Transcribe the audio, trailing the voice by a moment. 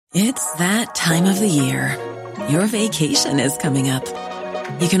It's that time of the year. Your vacation is coming up.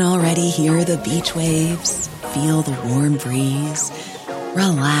 You can already hear the beach waves, feel the warm breeze,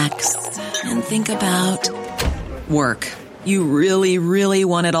 relax, and think about work. You really, really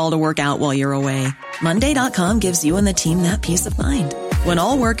want it all to work out while you're away. Monday.com gives you and the team that peace of mind. When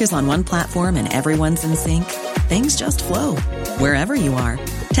all work is on one platform and everyone's in sync, things just flow. Wherever you are,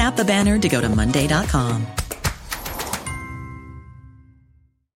 tap the banner to go to Monday.com.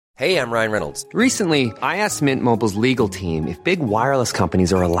 Hey, I'm Ryan Reynolds. Recently, I asked Mint Mobile's legal team if big wireless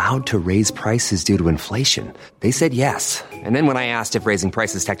companies are allowed to raise prices due to inflation. They said yes. And then when I asked if raising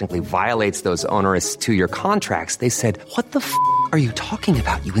prices technically violates those onerous 2-year contracts, they said, "What the f*** are you talking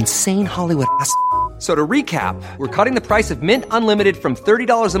about, you insane Hollywood ass?" So to recap, we're cutting the price of Mint Unlimited from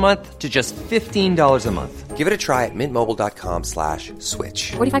 $30 a month to just $15 a month. Give it a try at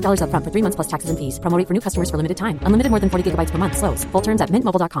mintmobile.com/switch. $45 up front for 3 months plus taxes and fees. Promo rate for new customers for limited time. Unlimited more than 40 gigabytes per month. Slows full terms at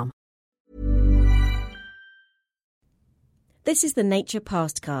mintmobile.com. This is the Nature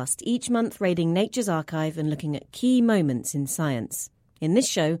Pastcast, each month raiding Nature's archive and looking at key moments in science. In this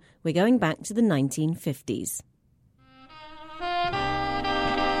show, we're going back to the 1950s.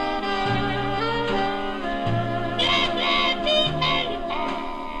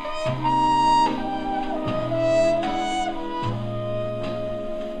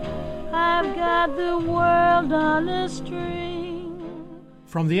 I've got the world on a string.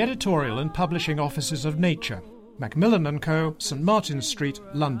 From the editorial and publishing offices of Nature, Macmillan & Co., St Martin's Street,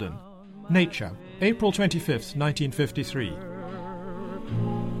 London. Nature, April 25th, 1953.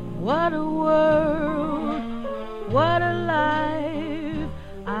 What a world, what a life,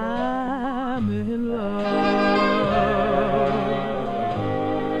 I'm in love.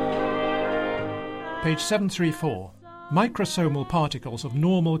 Page 734. Microsomal particles of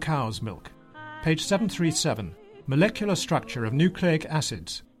normal cow's milk. Page 737. Molecular structure of nucleic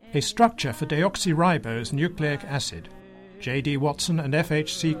acids. A structure for deoxyribose nucleic acid. J.D. Watson and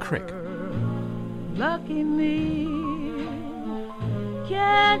F.H.C. Crick. Lucky me,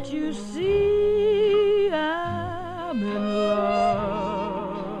 can't you see I'm in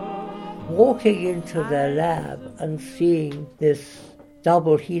love? Walking into their lab and seeing this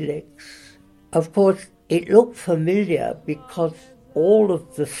double helix, of course, it looked familiar because all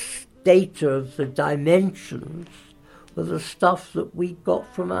of the data of the dimensions were the stuff that we got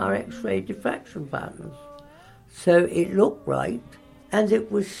from our X-ray diffraction patterns. So it looked right, and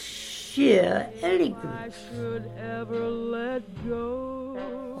it was sheer elegance.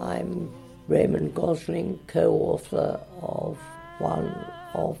 I'm Raymond Gosling, co-author of one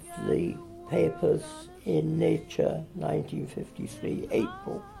of the papers in Nature, 1953,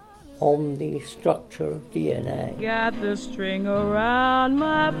 April, on the structure of DNA. Got the string around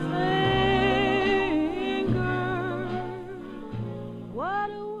my finger. What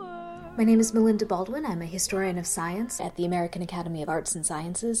a world. My name is Melinda Baldwin. I'm a historian of science at the American Academy of Arts and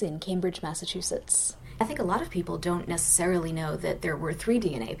Sciences in Cambridge, Massachusetts. I think a lot of people don't necessarily know that there were 3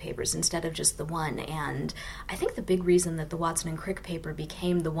 DNA papers instead of just the one, and I think the big reason that the Watson and Crick paper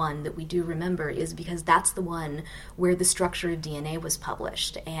became the one that we do remember is because that's the one where the structure of DNA was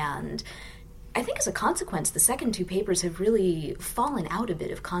published, and I think as a consequence, the second 2 papers have really fallen out a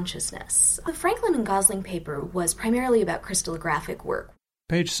bit of consciousness. The Franklin and Gosling paper was primarily about crystallographic work.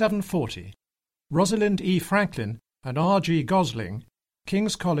 Page 740. Rosalind E. Franklin and R.G. Gosling,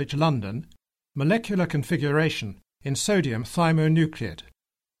 King's College, London. Molecular configuration in sodium thymonucleate.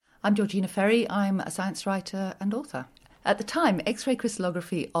 I'm Georgina Ferry. I'm a science writer and author. At the time, X-ray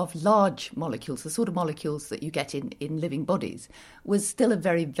crystallography of large molecules, the sort of molecules that you get in living bodies, was still a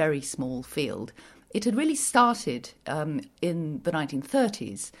very, very small field. It had really started in the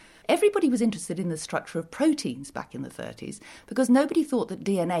 1930s. Everybody was interested in the structure of proteins back in the 30s because nobody thought that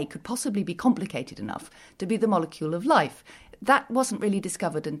DNA could possibly be complicated enough to be the molecule of life. That wasn't really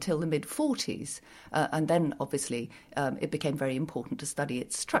discovered until the mid-40s, and then, obviously, it became very important to study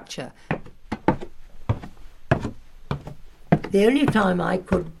its structure. The only time I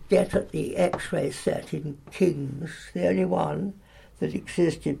could get at the X-ray set in King's, the only one that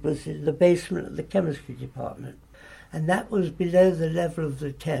existed was in the basement of the chemistry department. And that was below the level of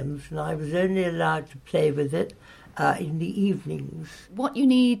the Thames, and I was only allowed to play with it in the evenings. What you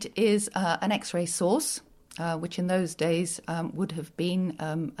need is an X-ray source, which in those days would have been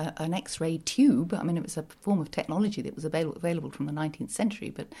an X-ray tube. I mean, it was a form of technology that was available from the 19th century,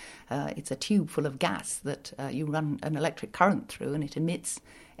 but it's a tube full of gas that you run an electric current through, and it emits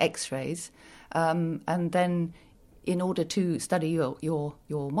X-rays. And then in order to study your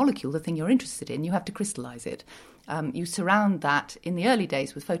molecule, the thing you're interested in, you have to crystallize it. You surround that in the early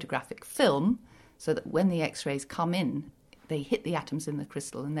days with photographic film, so that when the X-rays come in, they hit the atoms in the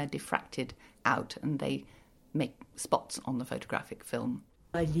crystal and they're diffracted out and they make spots on the photographic film.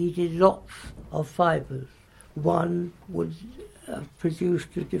 I needed lots of fibres. One would produce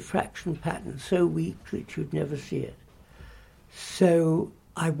a diffraction pattern so weak that you'd never see it. So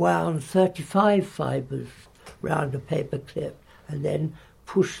I wound 35 fibres round a paper clip and then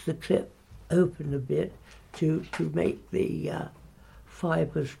pushed the clip open a bit to make the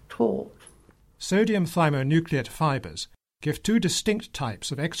fibres taut. Sodium thymonucleate fibres give two distinct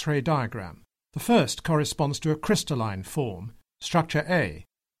types of X-ray diagram. The first corresponds to a crystalline form, structure A.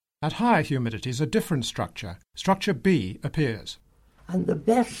 At higher humidities, a different structure, structure B, appears. And the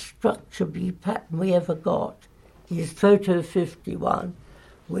best structure B pattern we ever got is photo 51,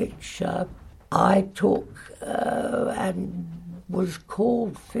 which I took and was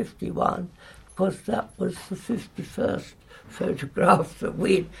called 51 because that was the 51st photograph that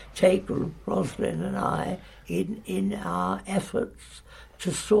we'd taken, Rosalind and I, in our efforts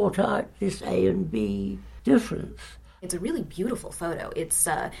to sort out this A and B difference. It's a really beautiful photo. It's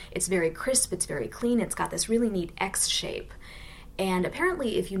very crisp, it's very clean, it's got this really neat X shape. And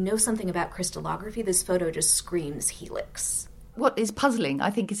apparently, if you know something about crystallography, this photo just screams helix. What is puzzling, I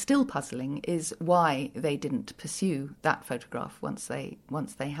think is still puzzling, is why they didn't pursue that photograph once they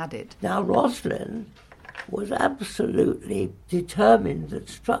had it. Now, Rosalind was absolutely determined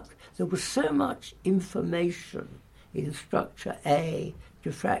that there was so much information in structure A,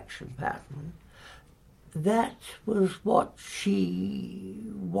 diffraction pattern. That was what she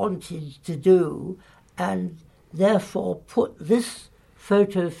wanted to do, and therefore put this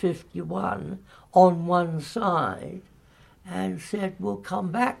photo 51 on one side and said, we'll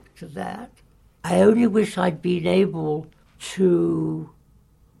come back to that. I only wish I'd been able to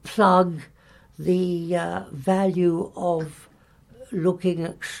plug the value of looking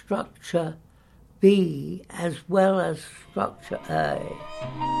at structure B as well as structure A.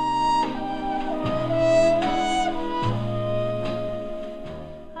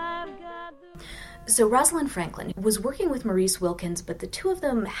 So Rosalind Franklin was working with Maurice Wilkins, but the two of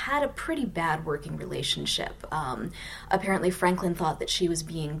them had a pretty bad working relationship. Apparently Franklin thought that she was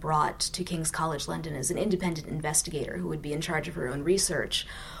being brought to King's College London as an independent investigator who would be in charge of her own research.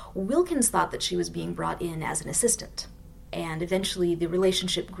 Wilkins thought that she was being brought in as an assistant. And eventually the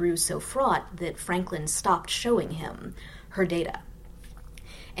relationship grew so fraught that Franklin stopped showing him her data.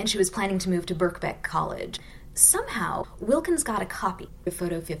 And she was planning to move to Birkbeck College. Somehow, Wilkins got a copy of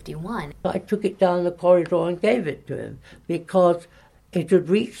photo 51. I took it down the corridor and gave it to him because it had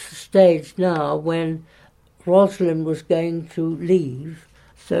reached the stage now when Rosalind was going to leave.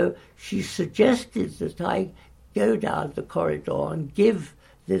 So she suggested that I go down the corridor and give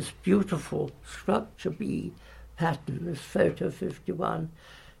this beautiful structure B pattern, this photo 51,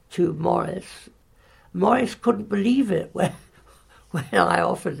 to Morris. Morris couldn't believe it when I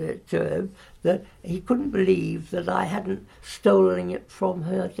offered it to him, that he couldn't believe that I hadn't stolen it from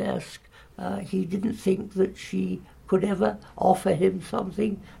her desk. He didn't think that she could ever offer him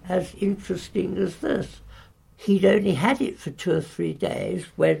something as interesting as this. He'd only had it for 2 or 3 days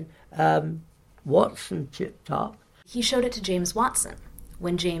when Watson tipped up. He showed it to James Watson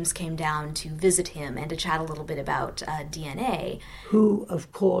when James came down to visit him and to chat a little bit about DNA. Who,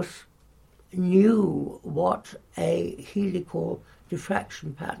 of course, knew what a helical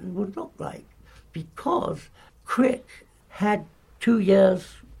diffraction pattern would look like, because Crick had 2 years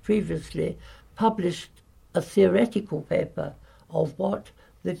previously published a theoretical paper of what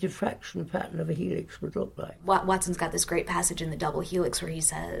the diffraction pattern of a helix would look like. Watson's got this great passage in The Double Helix where he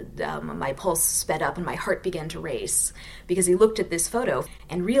said, my pulse sped up and my heart began to race, because he looked at this photo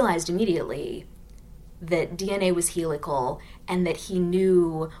and realized immediately that DNA was helical and that he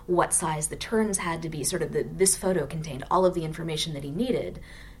knew what size the turns had to be. This photo contained all of the information that he needed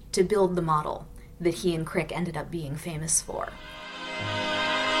to build the model that he and Crick ended up being famous for.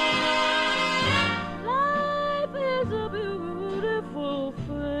 Life is a beautiful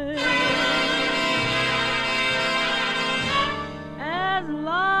thing, as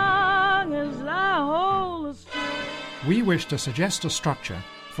long as I hold the string. We wish to suggest a structure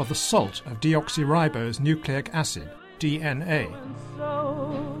for the salt of deoxyribose nucleic acid, DNA.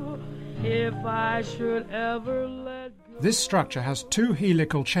 So, if I should ever let go, This structure has 2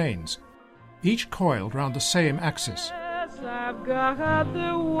 helical chains, each coiled round the same axis. yes, I've got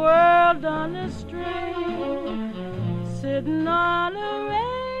the world on a string, sitting on a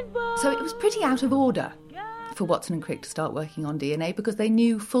rainbow. So it was pretty out of order for Watson and Crick to start working on DNA because they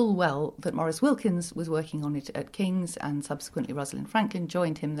knew full well that Maurice Wilkins was working on it at King's, and subsequently Rosalind Franklin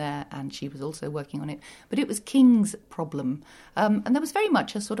joined him there and she was also working on it. But it was King's problem. And there was very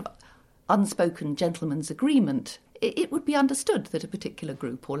much a sort of unspoken gentleman's agreement it would be understood that a particular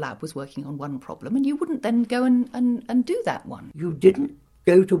group or lab was working on one problem, and you wouldn't then go and do that one. You didn't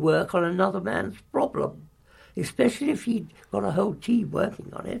go to work on another man's problem, especially if he'd got a whole team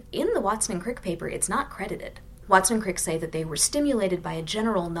working on it. In the Watson and Crick paper, it's not credited. Watson and Crick say that they were stimulated by a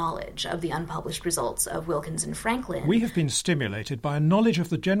general knowledge of the unpublished results of Wilkins and Franklin. We have been stimulated by a knowledge of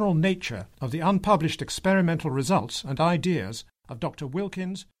the general nature of the unpublished experimental results and ideas of Dr.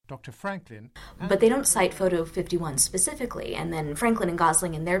 Wilkins, Dr. Franklin... But they don't cite photo 51 specifically, and then Franklin and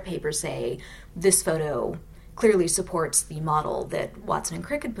Gosling in their paper say this photo clearly supports the model that Watson and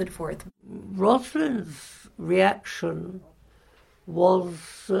Crick had put forth. Rosalind's reaction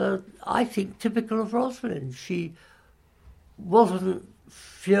was, I think, typical of Rosalind. She wasn't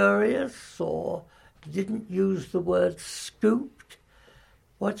furious or didn't use the word scooped.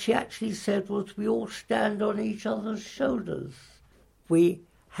 What she actually said was, we all stand on each other's shoulders. We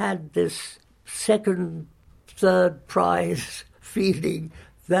had this second, third prize feeling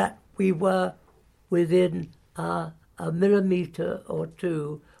that we were within a millimetre or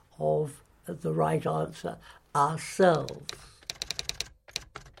two of the right answer ourselves.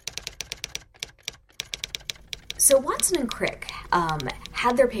 So Watson and Crick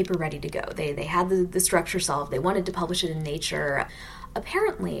had their paper ready to go. They had the structure solved. They wanted to publish it in Nature.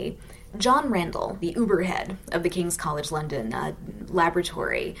 Apparently, John Randall, the Uber head of the King's College London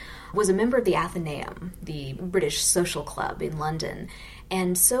laboratory, was a member of the Athenaeum, the British social club in London,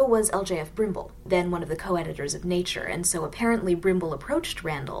 and so was L.J.F. Brimble, then one of the co-editors of Nature. And so apparently Brimble approached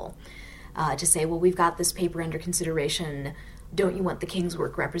Randall to say, well, we've got this paper under consideration. Don't you want the King's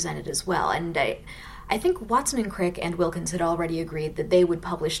work represented as well? And I think Watson and Crick and Wilkins had already agreed that they would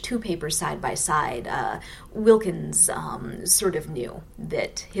publish two papers side by side. Wilkins sort of knew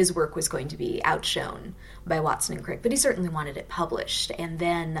that his work was going to be outshone by Watson and Crick, but he certainly wanted it published. And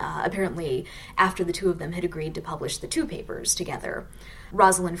then apparently after the two of them had agreed to publish the two papers together,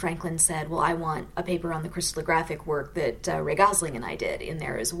 Rosalind Franklin said, well, I want a paper on the crystallographic work that Ray Gosling and I did in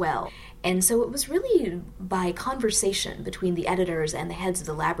there as well. And so it was really by conversation between the editors and the heads of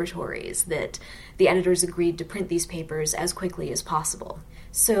the laboratories that the editors agreed to print these papers as quickly as possible.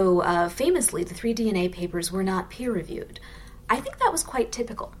 So famously, the 3 DNA papers were not peer-reviewed. I think that was quite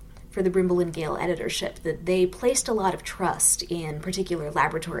typical for the Brimble and Gale editorship, that they placed a lot of trust in particular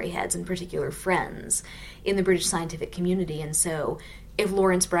laboratory heads and particular friends in the British scientific community, and so if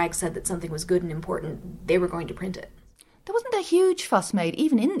Lawrence Bragg said that something was good and important, they were going to print it. There wasn't a huge fuss made,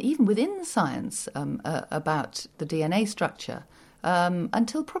 even within science, about the DNA structure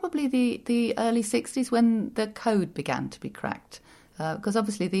until probably the early 60s, when the code began to be cracked. Because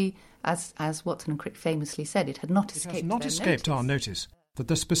obviously, as Watson and Crick famously said, it had not escaped our notice that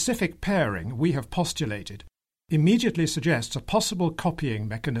the specific pairing we have postulated immediately suggests a possible copying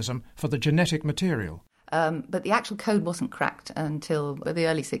mechanism for the genetic material. But the actual code wasn't cracked until the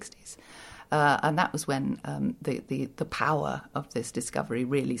early 60s. And that was when the power of this discovery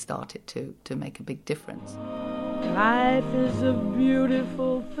really started to make a big difference. Life is a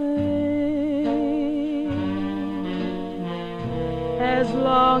beautiful thing as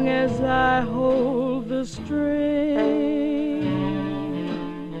long as I hold the string.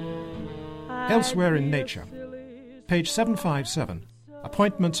 Elsewhere in Nature, page 757,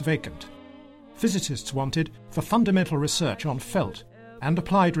 appointments vacant. Physicists wanted for fundamental research on felt and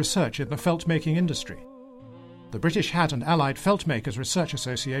applied research in the felt-making industry. The British Hat and Allied Felt Makers Research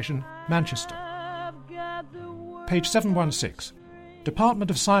Association, Manchester. Page 716.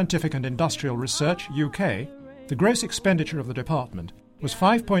 Department of Scientific and Industrial Research, UK, the gross expenditure of the department was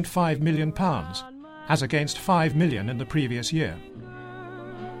 £5.5 million, as against £5 million in the previous year.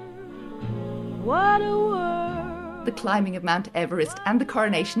 What a world. The climbing of Mount Everest and the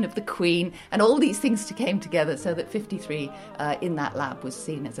coronation of the Queen, and all these things came together so that 53 in that lab was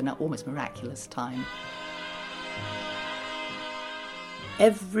seen as an almost miraculous time.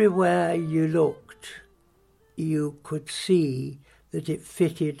 Everywhere you looked, you could see that it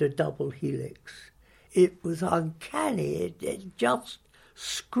fitted a double helix. It was uncanny. It just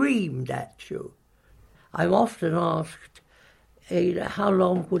screamed at you. I'm often asked, how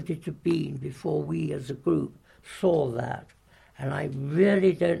long would it have been before we as a group saw that? And I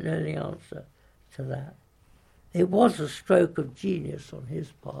really don't know the answer to that. It was a stroke of genius on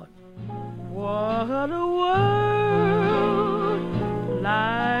his part. What a world,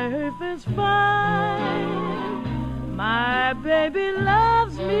 life is fine, my baby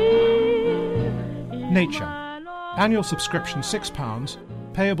loves me. Nature, annual subscription £6,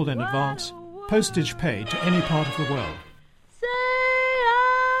 payable in advance, postage paid to any part of the world. Say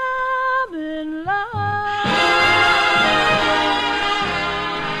I'm in love.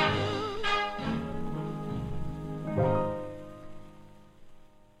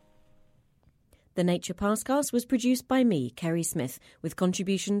 The Nature Pastcast was produced by me, Kerry Smith, with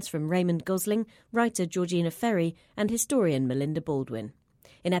contributions from Raymond Gosling, writer Georgina Ferry, and historian Melinda Baldwin.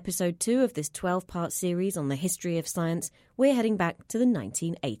 In episode 2 of this 12-part series on the history of science, we're heading back to the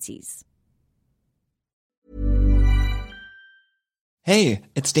 1980s. Hey,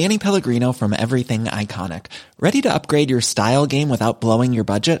 it's Danny Pellegrino from Everything Iconic. Ready to upgrade your style game without blowing your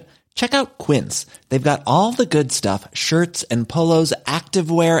budget? Check out Quince. They've got all the good stuff, shirts and polos,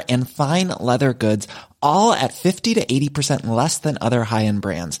 activewear, and fine leather goods, all at 50 to 80% less than other high-end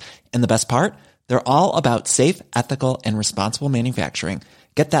brands. And the best part? They're all about safe, ethical, and responsible manufacturing.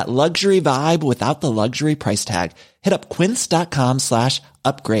 Get that luxury vibe without the luxury price tag. Hit up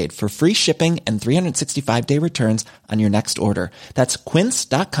quince.com/upgrade for free shipping and 365-day returns on your next order. That's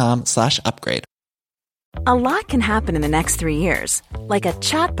quince.com/upgrade. A lot can happen in the next 3 years. Like a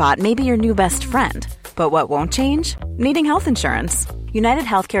chatbot may be your new best friend. But what won't change? Needing health insurance. United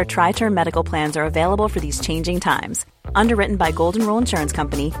Healthcare Tri-Term Medical Plans are available for these changing times. Underwritten by Golden Rule Insurance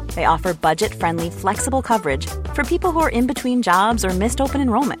Company, they offer budget-friendly, flexible coverage for people who are in between jobs or missed open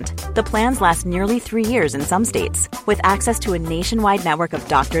enrollment. The plans last nearly 3 years in some states, with access to a nationwide network of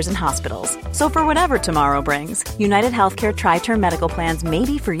doctors and hospitals. So for whatever tomorrow brings, United Healthcare Tri-Term Medical Plans may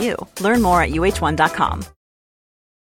be for you. Learn more at uh1.com.